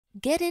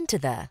Get into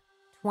the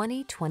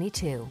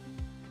 2022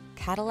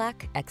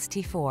 Cadillac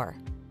XT4.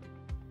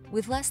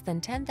 With less than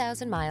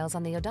 10,000 miles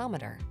on the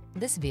odometer,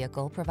 this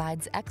vehicle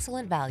provides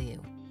excellent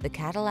value. The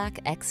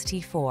Cadillac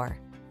XT4,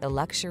 the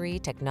luxury,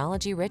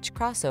 technology-rich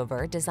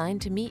crossover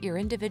designed to meet your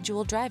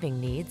individual driving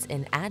needs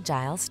in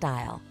agile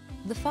style.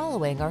 The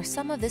following are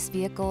some of this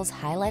vehicle's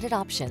highlighted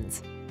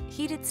options: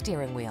 heated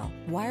steering wheel,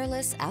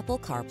 wireless Apple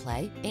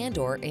Carplay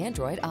and/or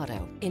Android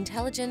Auto,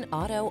 intelligent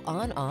auto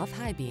on-off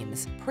high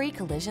beams,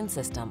 pre-collision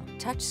system,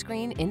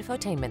 touchscreen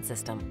infotainment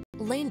system,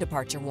 lane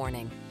departure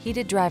warning,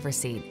 heated driver's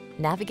seat,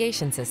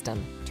 navigation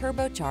system,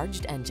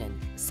 turbocharged engine,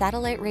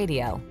 satellite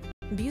radio.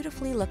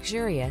 Beautifully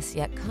luxurious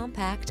yet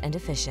compact and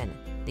efficient,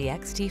 the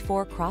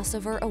XT4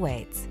 crossover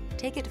awaits.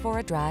 Take it for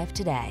a drive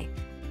today.